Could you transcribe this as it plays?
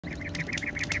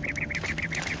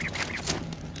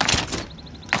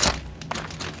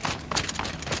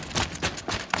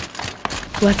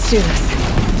Let's do this.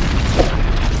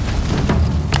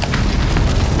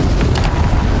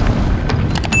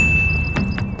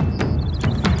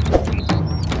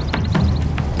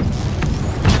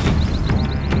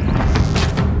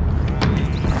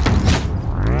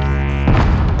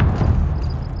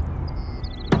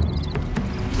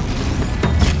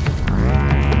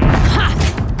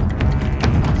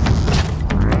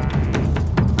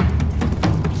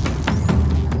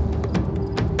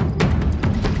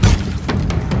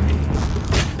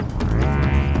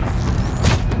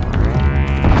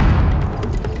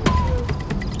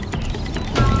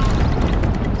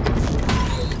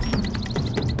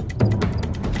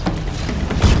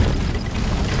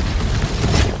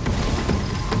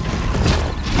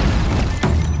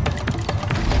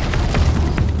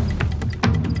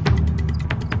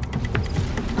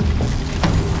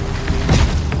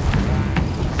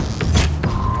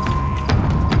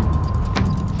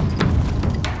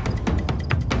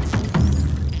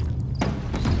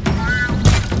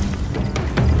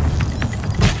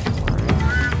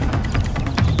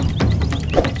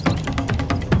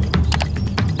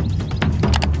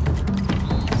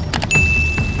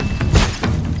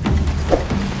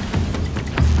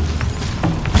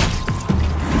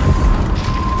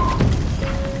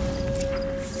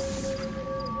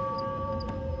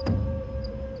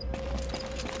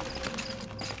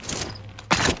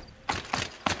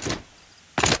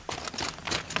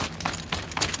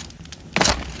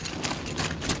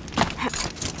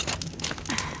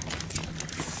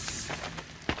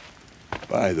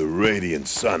 By the radiant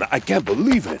sun, I can't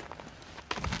believe it!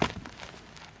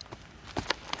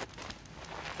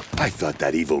 I thought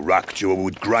that evil rock jaw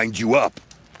would grind you up.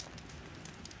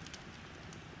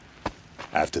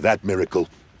 After that miracle,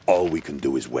 all we can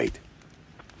do is wait.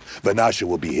 Vanasha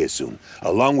will be here soon,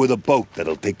 along with a boat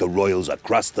that'll take the royals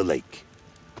across the lake.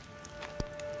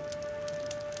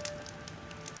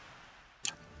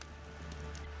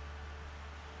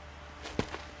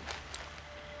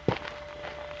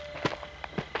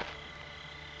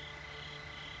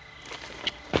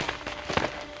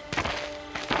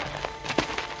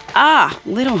 Ah,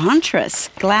 little huntress.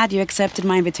 Glad you accepted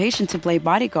my invitation to play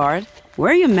bodyguard.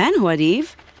 Where are your manhood,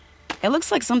 Eve? It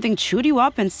looks like something chewed you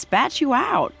up and spat you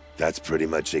out. That's pretty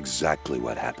much exactly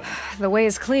what happened. The way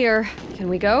is clear. Can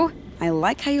we go? I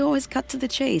like how you always cut to the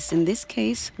chase. In this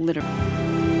case, literally.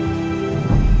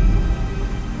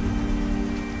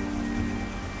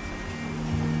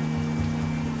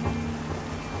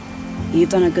 You've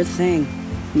done a good thing.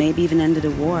 Maybe even ended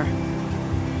a war.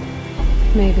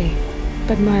 Maybe.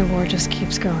 But my war just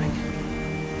keeps going.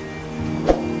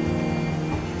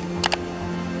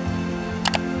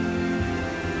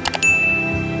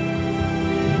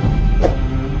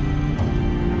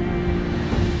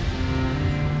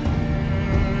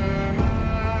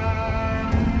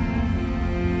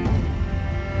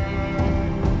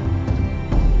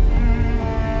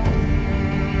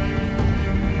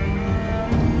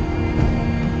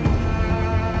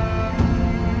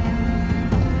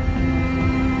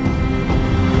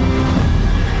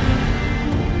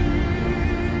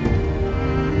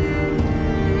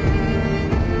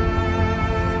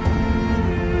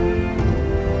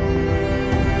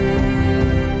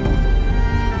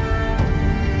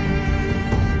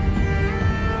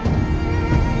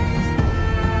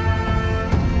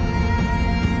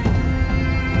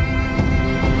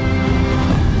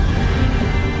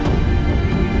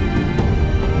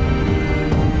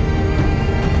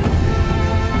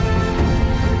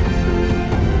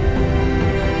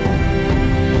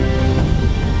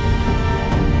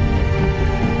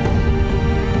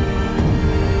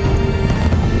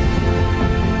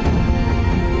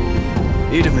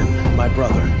 My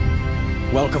brother,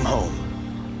 welcome home.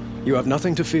 You have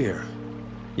nothing to fear.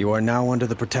 You are now under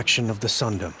the protection of the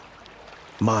Sundom.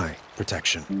 My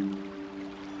protection.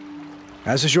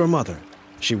 As is your mother,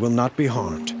 she will not be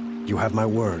harmed. You have my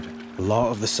word, the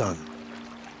law of the sun.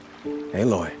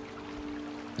 Aloy,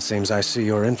 it seems I see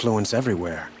your influence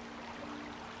everywhere.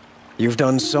 You've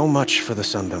done so much for the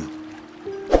Sundom,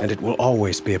 and it will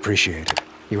always be appreciated.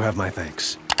 You have my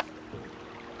thanks.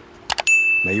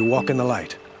 May you walk in the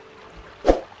light.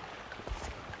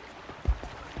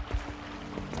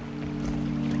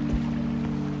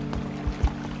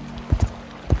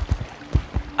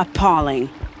 Appalling.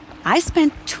 I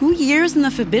spent 2 years in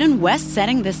the Forbidden West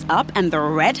setting this up, and the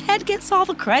redhead gets all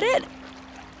the credit?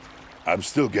 I'm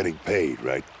still getting paid,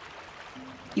 right?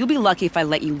 You'll be lucky if I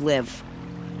let you live.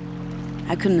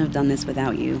 I couldn't have done this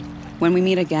without you. When we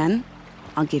meet again,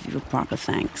 I'll give you a proper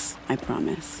thanks, I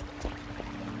promise.